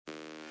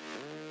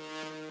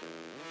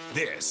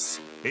This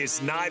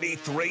is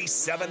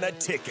 93.7 The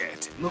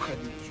Ticket. Look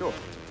at me, sure.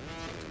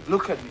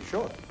 Look at me,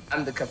 sure.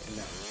 I'm the captain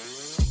now.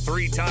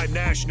 Three-time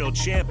national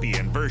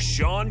champion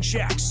Vershawn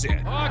Jackson.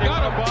 Oh,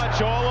 got a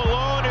bunch. All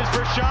alone is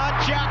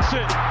Vershawn Jackson.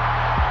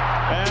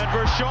 And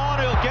Vershawn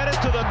will get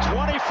it to the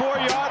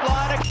 24-yard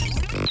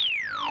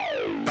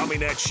line.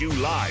 Coming at you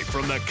live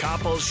from the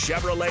Coppels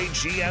Chevrolet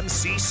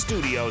GMC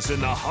studios in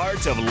the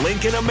heart of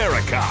Lincoln,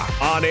 America.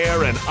 On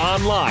air and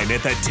online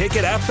at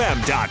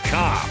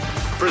theticketfm.com.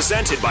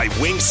 Presented by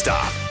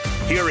Wingstop.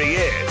 Here he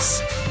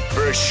is,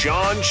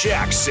 Vershawn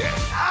Jackson.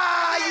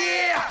 Ah,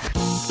 yeah!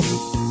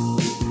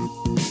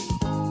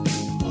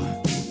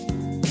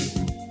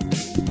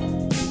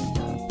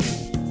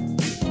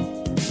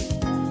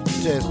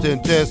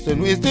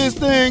 Testing. Is this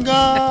thing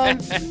on?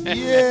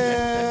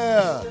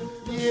 Yeah.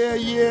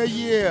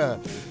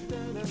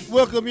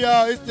 Welcome,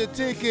 y'all. It's The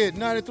Ticket,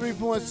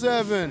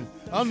 93.7.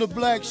 I'm the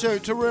black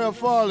shirt, Terrell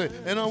Farley,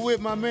 and I'm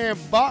with my man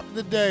Bop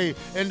today.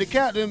 And the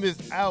captain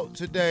is out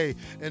today.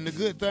 And the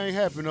good thing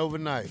happened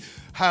overnight.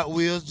 Hot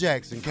Wheels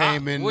Jackson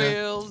came in the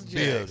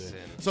building.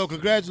 So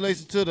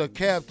congratulations to the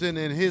captain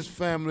and his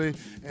family.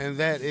 And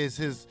that is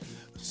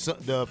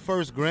the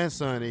first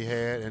grandson he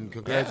had. And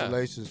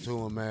congratulations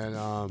to him, man.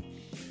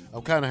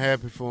 I'm kind of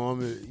happy for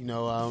him. You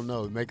know, I don't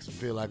know. It makes him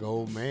feel like an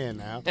old man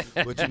now.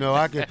 But, you know,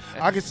 I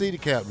can see the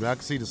captain. I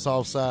can see the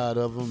soft side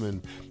of him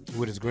and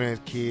with his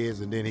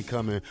grandkids, and then he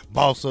come and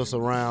boss us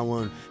around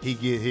when he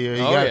get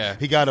here.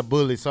 He got to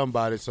bully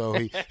somebody, so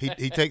he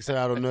takes it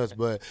out on us.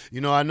 But, you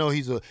know, I know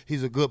he's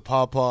a good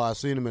pawpaw. I've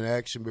seen him in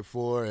action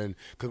before, and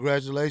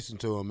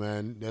congratulations to him,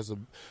 man. That's a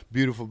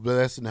beautiful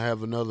blessing to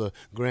have another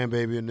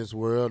grandbaby in this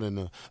world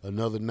and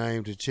another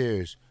name to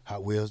cherish.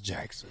 Hot Wheels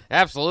Jackson.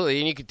 Absolutely,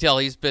 and you can tell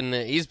he's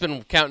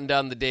been counting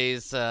down the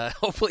days.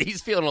 Hopefully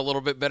he's feeling a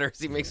little bit better as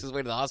he makes his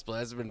way to the hospital. He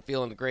hasn't been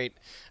feeling great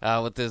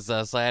with his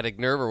sciatic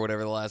nerve or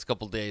whatever the last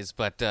couple of days.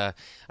 But,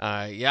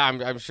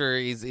 I'm sure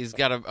he's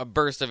got a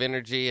burst of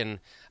energy. And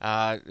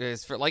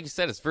like you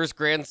said, his first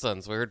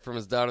grandson. So we heard from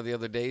his daughter the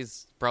other day.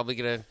 He's probably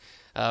going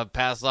to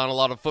pass on a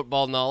lot of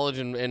football knowledge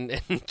and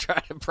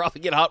try to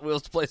probably get Hot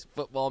Wheels to play some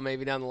football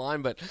maybe down the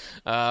line. But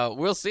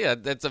we'll see.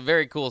 That's a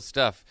very cool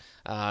stuff.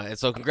 And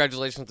so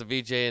congratulations to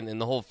VJ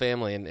and the whole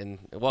family, and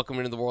welcome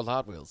into the world of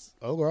Hot Wheels.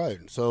 Oh, right.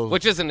 So,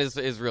 which isn't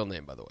his real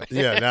name, by the way.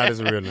 Yeah, that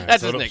is a real name.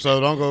 That's his nickname. So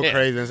don't go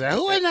crazy and say,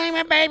 who is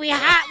naming baby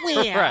Hot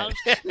Wheels? Right.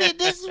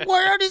 This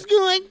world is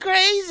going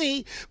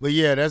crazy. But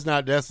yeah,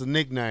 that's a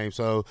nickname.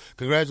 So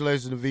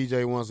congratulations to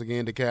VJ once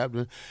again, the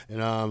captain,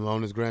 and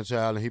on his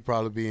grandchild, and he'll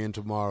probably be in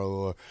tomorrow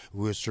or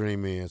we'll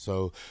stream in.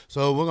 So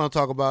we're gonna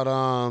talk about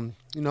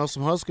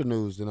some Husker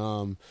news,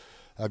 and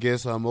I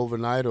guess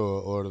overnight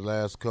or the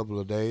last couple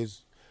of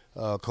days,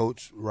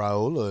 Coach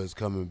Raiola is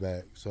coming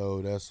back.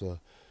 So that's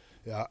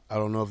I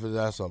don't know if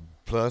that's a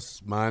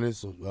plus,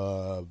 minus,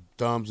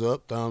 thumbs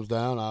up, thumbs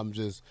down. I'm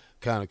just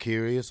kind of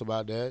curious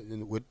about that,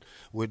 and with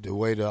the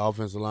way the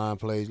offensive line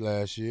played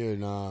last year,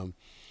 and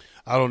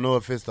I don't know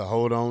if it's to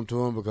hold on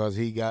to him because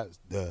he got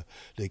the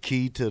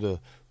key to the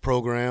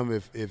program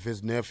if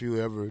his nephew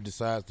ever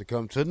decides to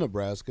come to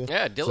Nebraska.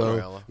 Yeah, Dylan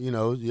Raiola. You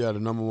know, the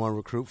number one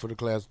recruit for the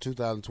class of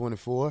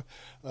 2024.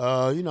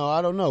 I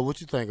don't know. What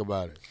you think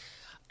about it?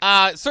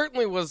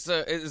 Certainly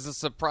is a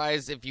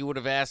surprise if you would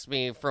have asked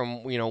me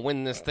from,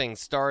 when this thing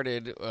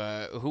started,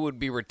 who would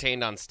be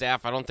retained on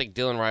staff. I don't think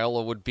Dylan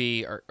Raiola would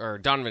be, or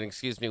Donovan,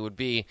 would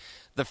be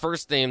the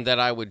first name that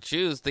I would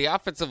choose. The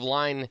offensive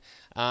line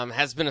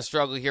has been a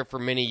struggle here for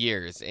many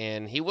years,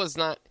 and he was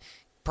not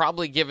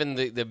probably given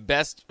the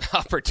best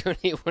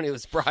opportunity when he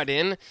was brought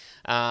in.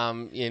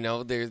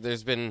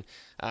 There's been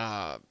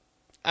I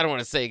don't want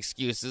to say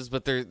excuses,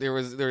 but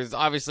there's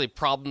obviously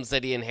problems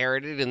that he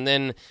inherited, and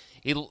then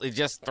he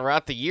just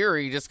throughout the year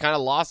he just kind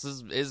of lost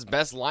his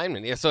best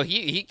lineman. Yeah, so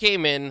he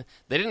came in.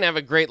 They didn't have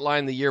a great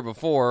line the year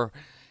before,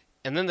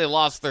 and then they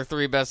lost their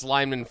three best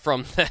linemen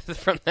from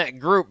that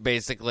group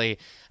basically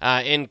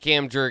in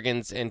Cam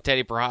Jurgens and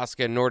Teddy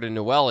Prohaska and Norden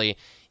Noeli.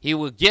 He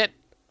will get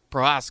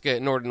Prohaska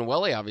and Norden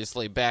Noeli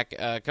obviously back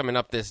coming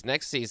up this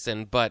next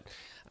season, but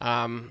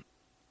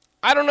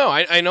I don't know.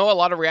 I know a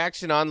lot of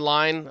reaction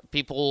online.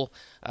 People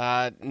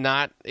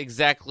not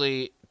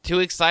exactly too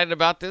excited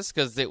about this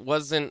because it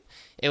was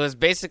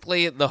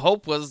basically the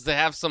hope was to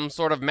have some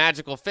sort of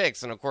magical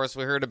fix. And, of course,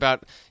 we heard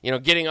about,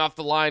 getting off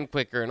the line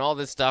quicker and all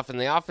this stuff. And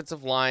the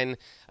offensive line,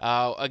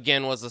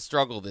 again, was a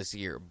struggle this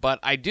year. But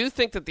I do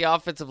think that the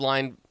offensive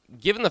line,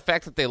 given the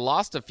fact that they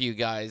lost a few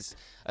guys,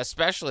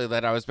 especially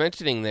that I was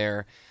mentioning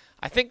there,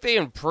 I think they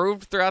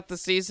improved throughout the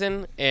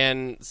season.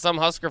 And some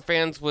Husker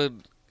fans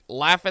would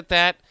laugh at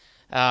that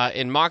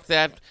and mock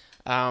that.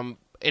 And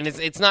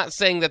it's not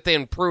saying that they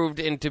improved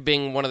into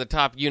being one of the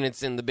top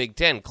units in the Big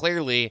Ten.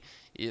 Clearly,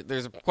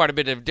 there's quite a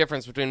bit of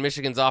difference between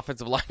Michigan's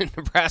offensive line and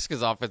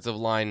Nebraska's offensive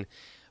line.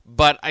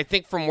 But I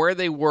think from where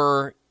they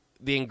were,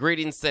 the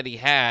ingredients that he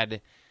had,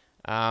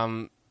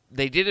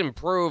 they did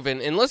improve.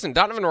 And listen,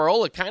 Donovan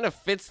Raiola kind of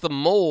fits the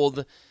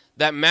mold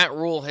that Matt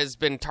Rhule has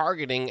been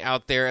targeting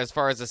out there as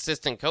far as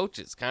assistant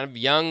coaches, kind of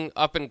young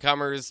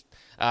up-and-comers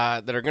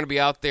that are going to be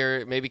out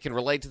there, maybe can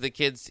relate to the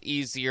kids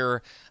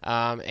easier,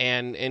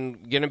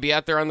 and going to be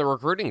out there on the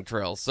recruiting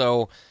trail.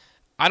 So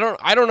I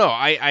don't know.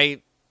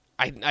 I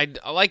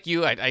like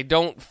you. I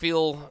don't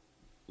feel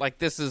like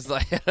this is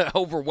like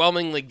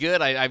overwhelmingly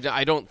good.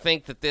 I don't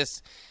think that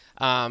this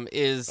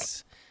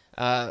is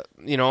a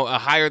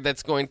hire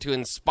that's going to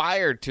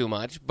inspire too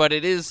much, but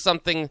it is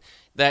something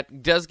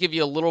that does give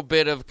you a little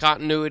bit of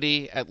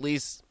continuity, at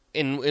least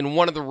in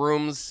one of the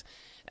rooms,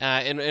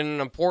 in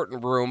an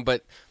important room.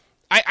 But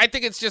I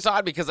think it's just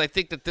odd because I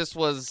think that this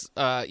was,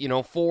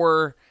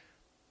 for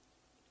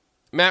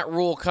Matt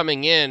Rhule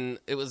coming in,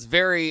 it was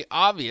very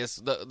obvious,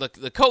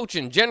 the coach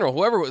in general,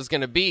 whoever it was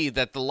going to be,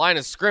 that the line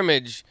of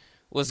scrimmage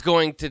was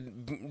going to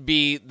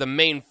be the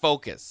main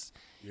focus.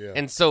 Yeah.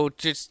 And so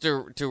just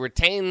to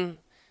retain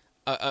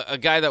a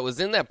guy that was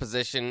in that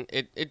position,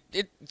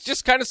 it's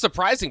just kind of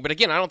surprising. But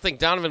again, I don't think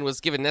Donovan was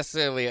given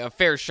necessarily a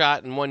fair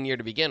shot in 1 year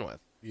to begin with.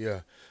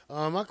 Yeah.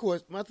 My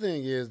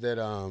thing is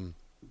that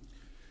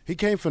he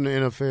came from the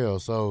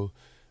NFL, so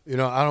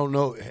I don't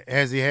know.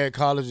 Has he had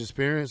college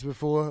experience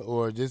before,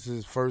 or this is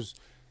his first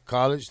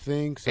college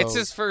thing? So, it's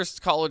his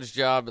first college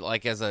job,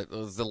 like as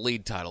the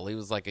lead title. He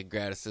was like a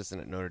grad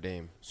assistant at Notre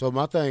Dame. So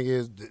my thing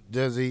is,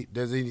 does he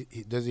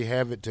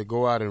have it to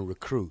go out and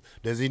recruit?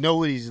 Does he know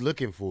what he's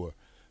looking for?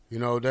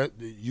 That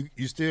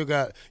you still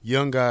got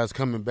young guys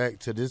coming back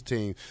to this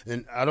team,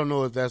 and I don't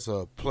know if that's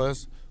a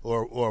plus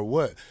or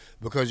what,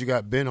 because you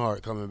got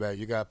Benhart coming back,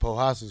 you got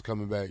Pohasas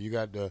coming back, you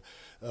got the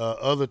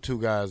other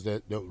two guys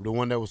that the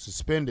one that was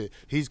suspended,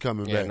 he's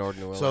coming back.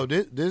 So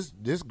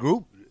this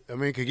group,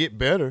 could get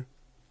better.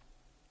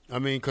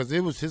 Because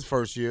it was his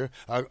first year.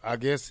 I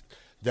guess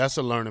that's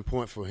a learning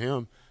point for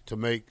him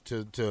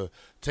to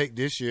take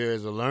this year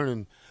as a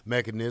learning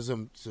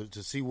mechanism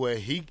to see what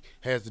he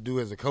has to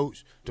do as a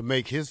coach to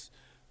make his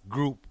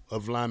group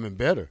of linemen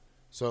better.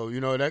 So,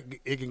 that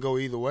it can go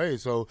either way.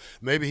 So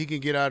maybe he can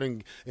get out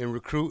and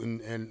recruit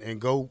and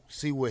go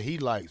see what he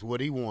likes,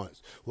 what he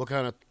wants, what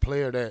kind of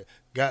player that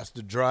got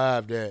the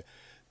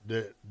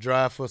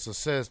drive for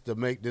success to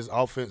make this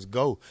offense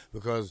go.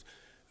 Because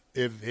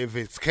if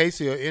it's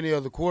Casey or any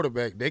other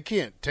quarterback, they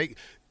can't take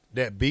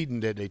that beating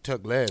that they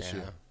took last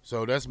year.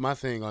 So that's my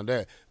thing on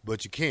that.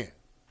 But you can't.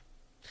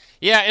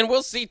 Yeah, and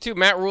we'll see, too.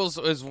 Matt Rhule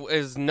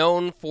is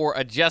known for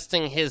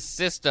adjusting his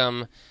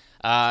system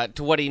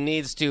to what he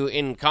needs to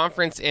in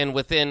conference and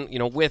within,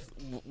 with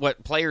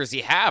what players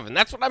he have. And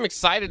that's what I'm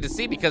excited to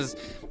see, because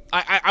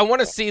I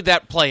want to see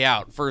that play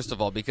out, first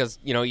of all, because,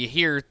 you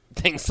hear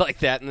things like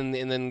that and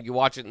then you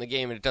watch it in the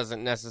game and it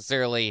doesn't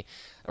necessarily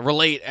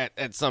relate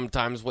at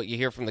sometimes what you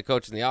hear from the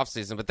coach in the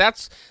offseason. But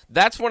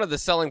that's one of the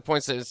selling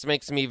points that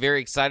makes me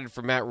very excited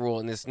for Matt Rhule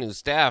and this new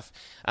staff.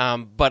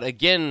 But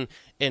again,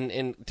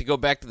 and to go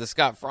back to the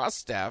Scott Frost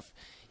staff,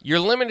 you're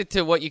limited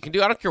to what you can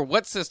do. I don't care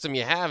what system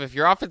you have. If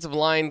your offensive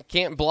line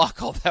can't block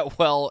all that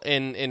well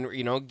and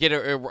get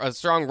a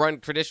strong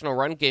traditional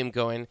run game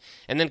going,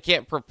 and then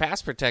can't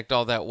pass protect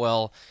all that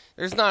well,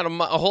 there's not a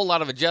whole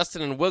lot of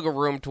adjusting and wiggle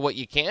room to what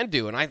you can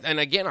do. And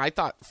again, I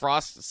thought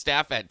Frost's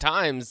staff at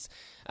times,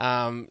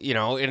 and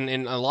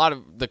a lot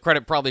of the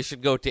credit probably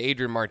should go to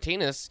Adrian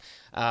Martinez,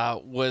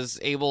 was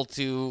able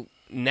to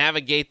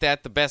navigate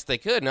that the best they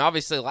could. And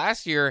obviously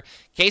last year,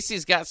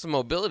 Casey's got some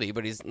mobility,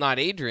 but he's not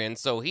Adrian.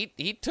 So he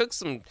took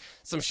some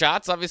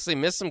shots, obviously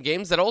missed some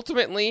games that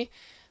ultimately,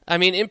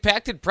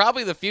 impacted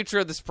probably the future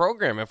of this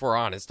program, if we're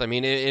honest.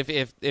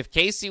 If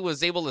Casey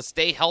was able to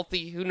stay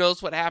healthy, who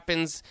knows what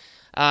happens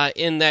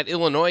in that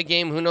Illinois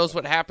game? Who knows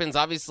what happens,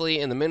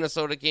 obviously, in the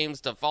Minnesota games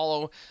to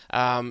follow,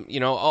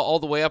 all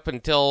the way up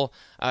until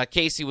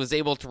Casey was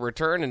able to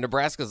return and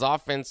Nebraska's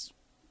offense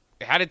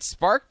had its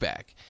spark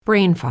back.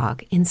 Brain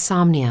fog,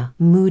 insomnia,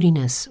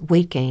 moodiness,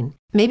 weight gain.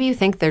 Maybe you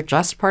think they're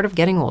just part of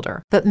getting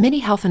older, but MIDI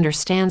Health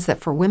understands that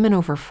for women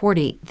over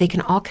 40, they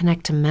can all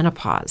connect to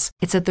menopause.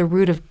 It's at the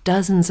root of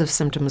dozens of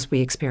symptoms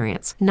we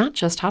experience, not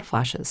just hot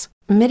flashes.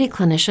 MIDI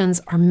clinicians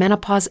are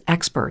menopause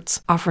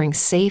experts, offering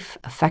safe,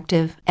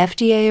 effective,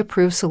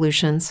 FDA-approved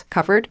solutions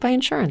covered by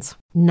insurance.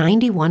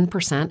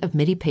 91% of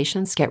MIDI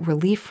patients get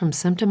relief from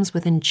symptoms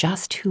within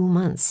just 2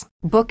 months.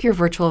 Book your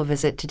virtual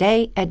visit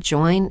today at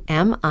joinmidi.com.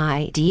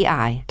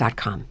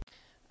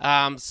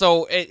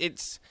 So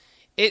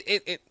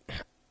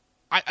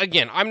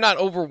again, I'm not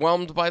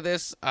overwhelmed by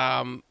this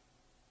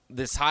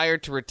hire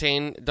to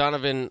retain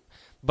Donovan,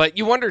 but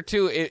you wonder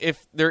too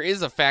if there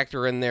is a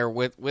factor in there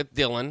with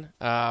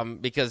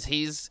Dylan, because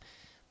he's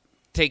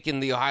taken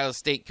the Ohio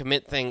State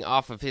commit thing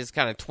off of his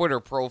kind of Twitter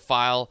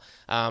profile.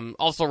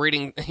 Also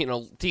reading,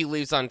 tea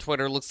leaves on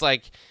Twitter, looks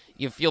like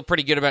you feel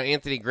pretty good about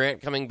Anthony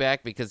Grant coming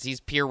back because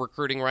he's peer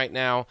recruiting right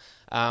now.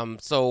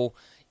 So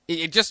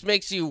it just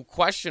makes you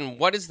question,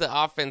 what is the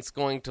offense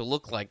going to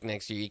look like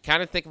next year? You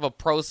kind of think of a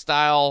pro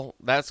style.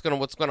 That's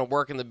what's going to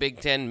work in the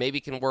Big Ten. Maybe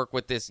can work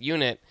with this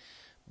unit.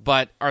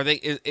 But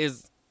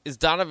is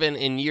Donovan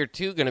in year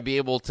 2 going to be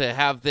able to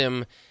have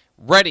them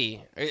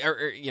ready,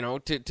 or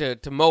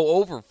to mow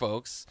over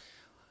folks?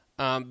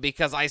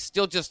 because I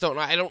still just don't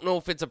know. I don't know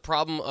if it's a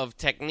problem of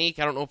technique.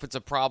 I don't know if it's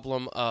a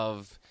problem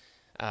of,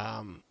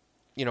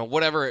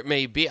 whatever it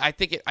may be. I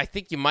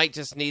think you might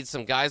just need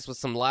some guys with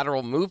some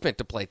lateral movement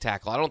to play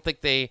tackle. I don't think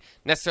they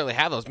necessarily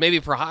have those. Maybe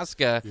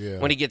Prohaska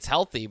when he gets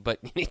healthy, but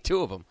you need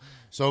two of them.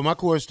 So my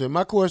question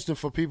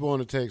for people on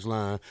the text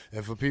line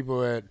and for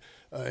people at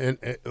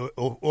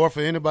or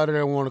for anybody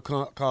that want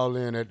to call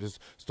in at the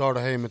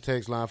Starter Heyman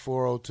text line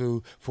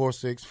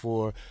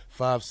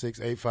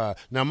 402-464-5685.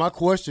 Now my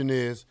question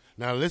is,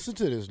 now listen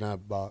to this now,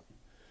 Bob.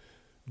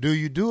 Do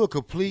you do a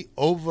complete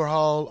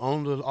overhaul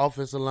on the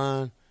offensive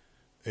line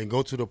and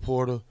go to the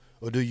portal,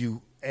 or do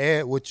you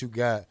add what you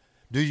got?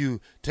 Do you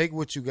take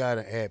what you got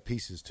and add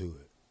pieces to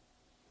it?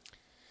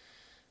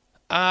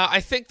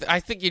 I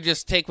think you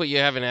just take what you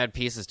have and add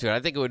pieces to it. I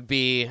think it would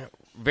be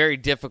very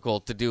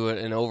difficult to do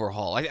an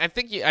overhaul. I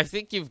think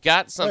you've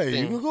got something.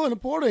 Hey, you can go in the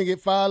portal and get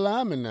 5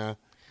 linemen now.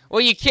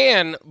 Well, you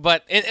can,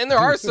 but and there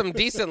are some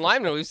decent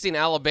linemen. We've seen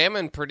Alabama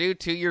and Purdue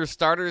 2-year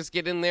starters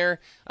get in there,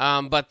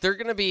 but they're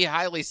going to be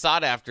highly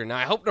sought after. Now,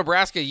 I hope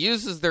Nebraska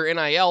uses their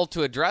NIL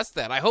to address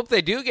that. I hope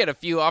they do get a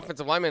few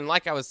offensive linemen,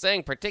 like I was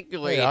saying,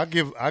 particularly. Hey, I'll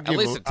give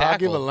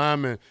a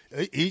lineman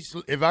each.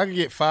 If I can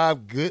get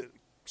 5 good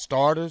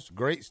starters,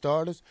 great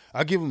starters,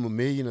 I'll give them $1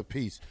 million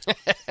apiece.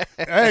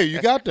 Hey, you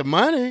got the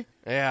money.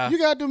 Yeah, you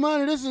got the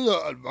money. This is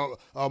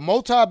a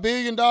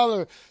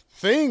multi-billion-dollar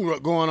thing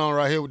going on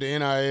right here with the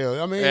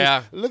NIL. I mean,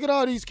 look at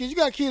all these kids. You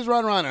got kids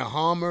running around in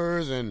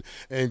Hummers and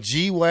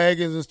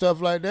G-Wagons and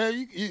stuff like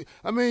that.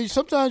 I mean,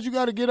 sometimes you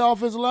got to get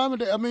offensive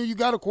linemen. I mean, you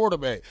got a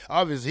quarterback.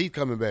 Obviously, he's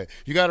coming back.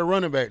 You got a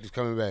running back that's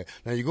coming back.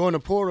 Now, you go in the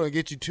portal and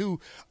get you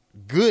 2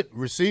 good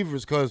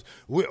receivers because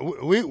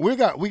we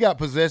got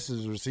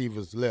possessions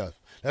receivers left.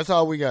 That's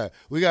all we got.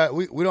 We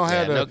don't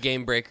have no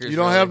game breakers. You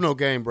don't have no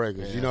game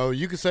breakers. Yeah. You know,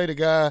 you can say the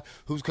guy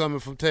who's coming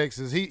from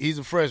Texas, he's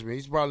a freshman.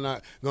 He's probably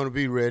not going to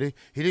be ready.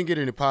 He didn't get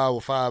any Power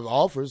 5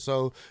 offers,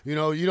 so you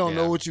don't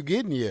know what you're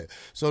getting yet.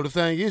 So the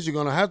thing is, you're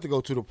going to have to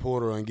go to the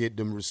portal and get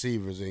them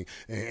receivers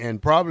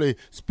and probably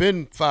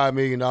spend $5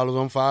 million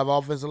on 5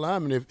 offensive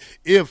linemen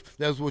if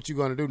that's what you're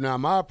going to do. Now,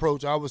 my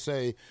approach, I would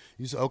say,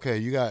 okay,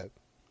 you got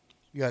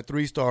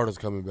 3 starters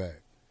coming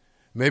back.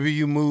 Maybe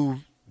you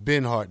move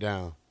Benhart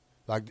down,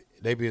 like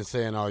they've been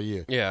saying all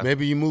year. Yeah.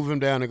 Maybe you move him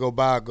down and go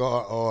buy a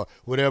guard or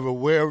whatever,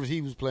 wherever he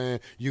was playing,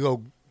 you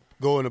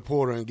go in the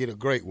portal and get a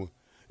great one.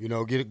 You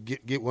know,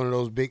 get one of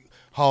those big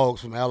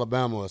hogs from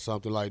Alabama or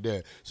something like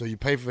that. So you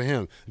pay for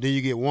him. Then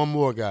you get one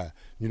more guy.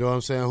 You know what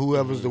I'm saying?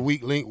 Whoever's the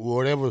weak link,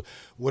 whatever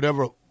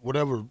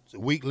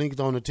weak link's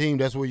on the team,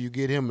 that's where you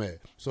get him at.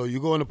 So you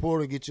go in the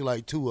portal and get you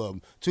like 2 of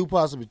them, 2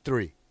 possibly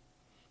 3.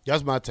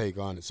 That's my take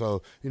on it.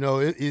 So,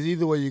 it's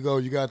either way you go,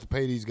 you got to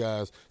pay these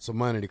guys some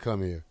money to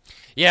come here.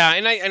 Yeah,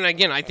 and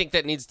again, I think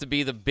that needs to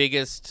be the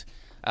biggest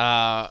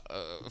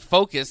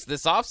focus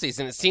this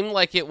offseason. It seemed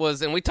like it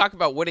was, and we talk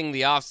about winning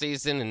the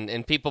offseason,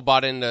 and people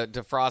bought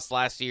into Frost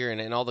last year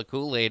and all the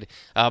Kool-Aid.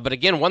 But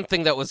again, one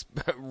thing that was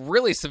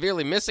really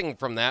severely missing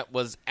from that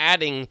was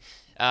adding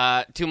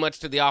too much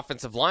to the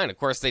offensive line. Of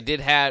course, they did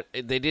add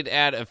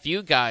a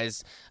few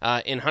guys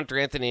in Hunter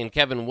Anthony and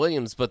Kevin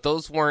Williams, but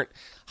those weren't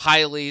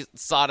highly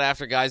sought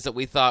after guys that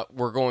we thought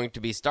were going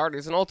to be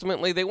starters, and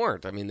ultimately they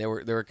weren't. I mean, they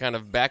were kind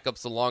of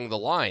backups along the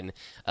line.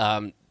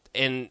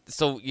 And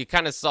so you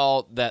kind of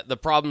saw that the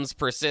problems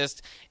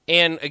persist,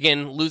 and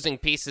again, losing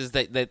pieces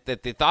that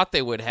they thought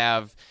they would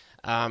have.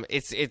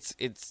 It's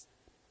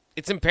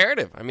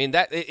imperative. I mean,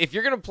 that if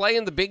you're going to play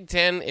in the Big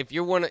Ten, if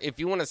you want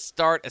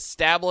to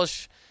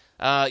establish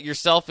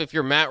yourself, if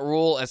you're Matt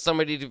Rhule, as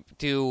somebody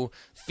to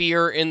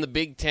fear in the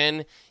Big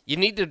Ten, you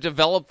need to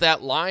develop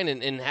that line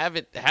and have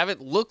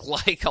it look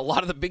like a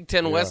lot of the Big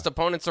Ten West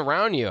opponents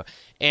around you.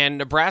 And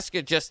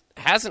Nebraska just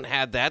hasn't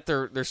had that.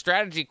 Their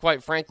strategy,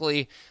 quite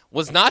frankly,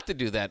 was not to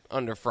do that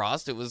under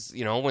Frost. It was,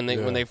 when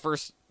they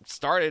first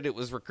started, it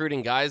was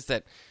recruiting guys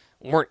that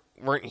weren't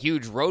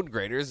huge road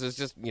graders. It was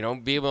just,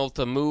 be able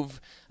to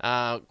move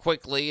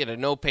quickly at a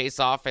no-pace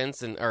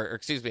offense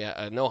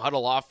a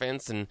no-huddle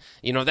offense. And,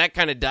 that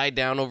kind of died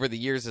down over the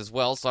years as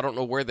well. So I don't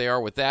know where they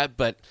are with that.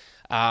 But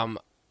I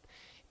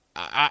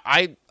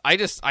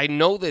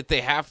know that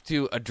they have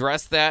to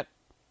address that.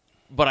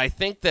 But I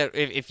think that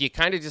if you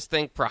kind of just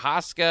think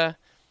Prohaska,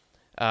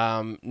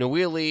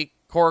 Nawili,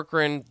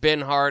 Corcoran,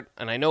 Benhart,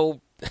 and I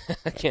know,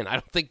 again, I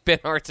don't think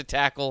Benhart's a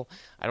tackle.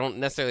 I don't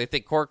necessarily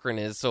think Corcoran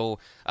is. So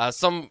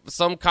some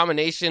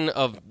combination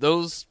of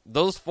those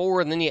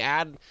 4, and then you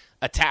add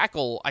a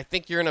tackle, I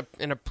think you're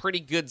in a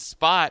pretty good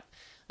spot.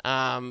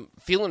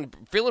 Feeling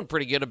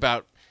pretty good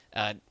about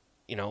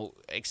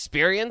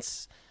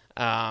experience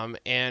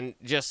and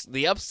just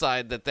the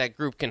upside that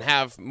group can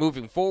have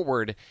moving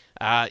forward.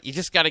 You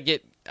just got to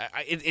get.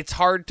 It's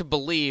hard to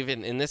believe,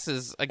 and this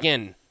is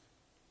again.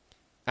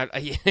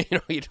 You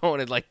don't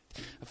want to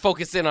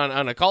focus in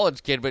on a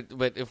college kid, but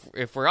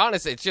if we're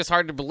honest, it's just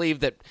hard to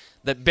believe that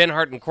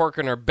Benhart and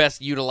Corcoran are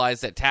best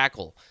utilized at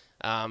tackle.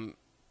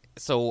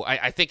 So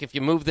I think if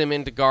you move them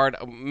into guard,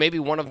 maybe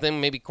one of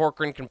them, maybe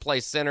Corcoran can play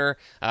center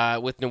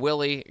with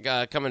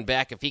Nwili coming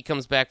back. If he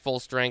comes back full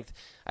strength,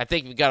 I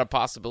think we've got a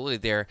possibility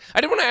there. I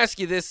did want to ask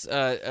you this,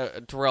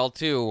 Terrell,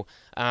 too.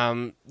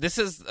 This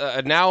is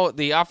now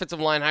the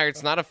offensive line hire.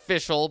 It's not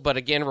official, but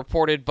again,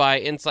 reported by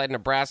Inside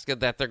Nebraska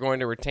that they're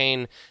going to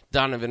retain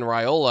Donovan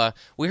Raiola.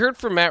 We heard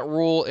from Matt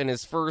Rhule in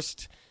his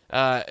first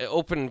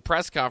open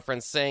press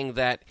conference saying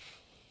that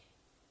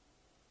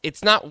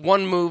it's not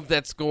one move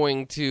that's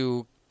going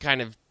to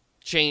kind of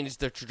change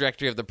the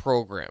trajectory of the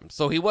program.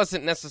 So he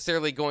wasn't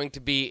necessarily going to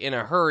be in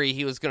a hurry.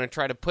 He was going to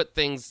try to put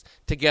things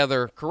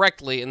together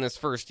correctly in this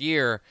first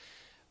year.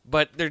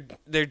 But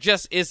there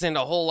just isn't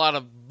a whole lot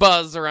of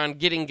buzz around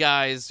getting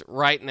guys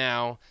right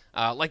now.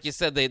 Like you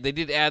said, they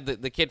did add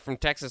the kid from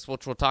Texas,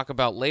 which we'll talk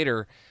about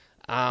later.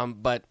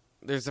 But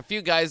there's a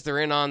few guys they're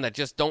in on that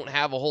just don't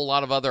have a whole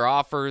lot of other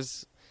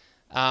offers.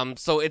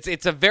 So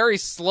it's a very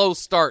slow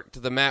start to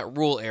the Matt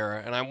Rhule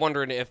era, and I'm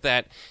wondering if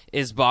that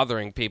is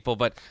bothering people.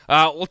 But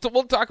we'll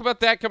talk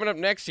about that coming up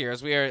next year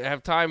as we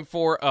have time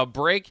for a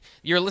break.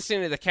 You're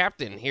listening to The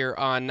Captain here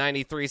on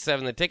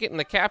 93.7 The Ticket, and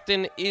The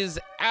Captain is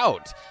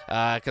out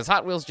because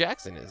Hot Wheels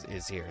Jackson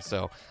is here,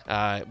 so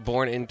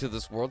born into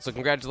this world. So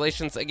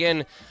congratulations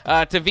again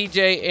to VJ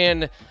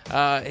and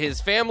his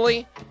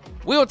family.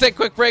 We will take a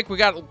quick break. We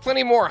got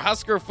plenty more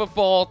Husker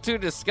football to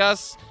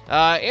discuss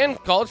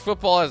and college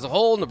football as a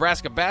whole.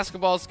 Nebraska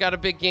basketball's got a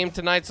big game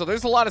tonight, so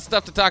there's a lot of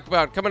stuff to talk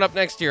about coming up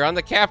next year on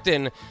The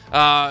Captain.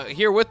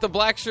 Here with the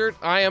black shirt,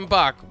 I am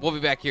Buck. We'll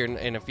be back here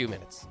in a few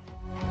minutes.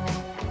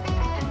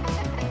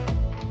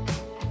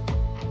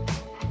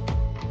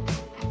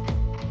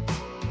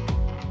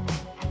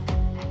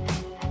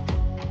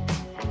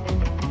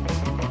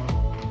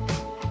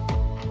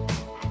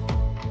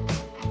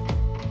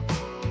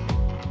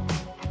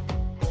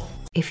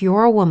 If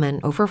you're a woman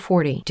over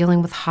 40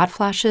 dealing with hot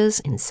flashes,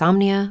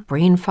 insomnia,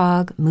 brain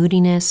fog,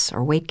 moodiness,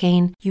 or weight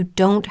gain, you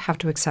don't have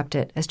to accept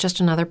it as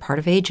just another part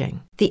of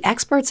aging. The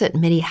experts at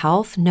MIDI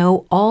Health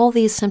know all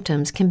these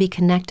symptoms can be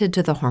connected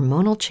to the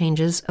hormonal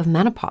changes of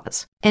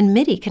menopause. And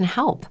MIDI can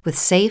help with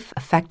safe,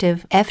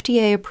 effective,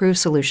 FDA-approved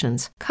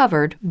solutions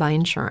covered by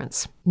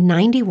insurance.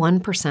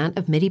 91%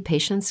 of MIDI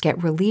patients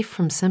get relief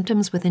from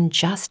symptoms within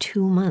just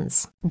 2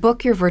 months.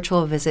 Book your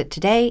virtual visit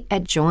today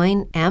at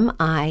joinmidi.com.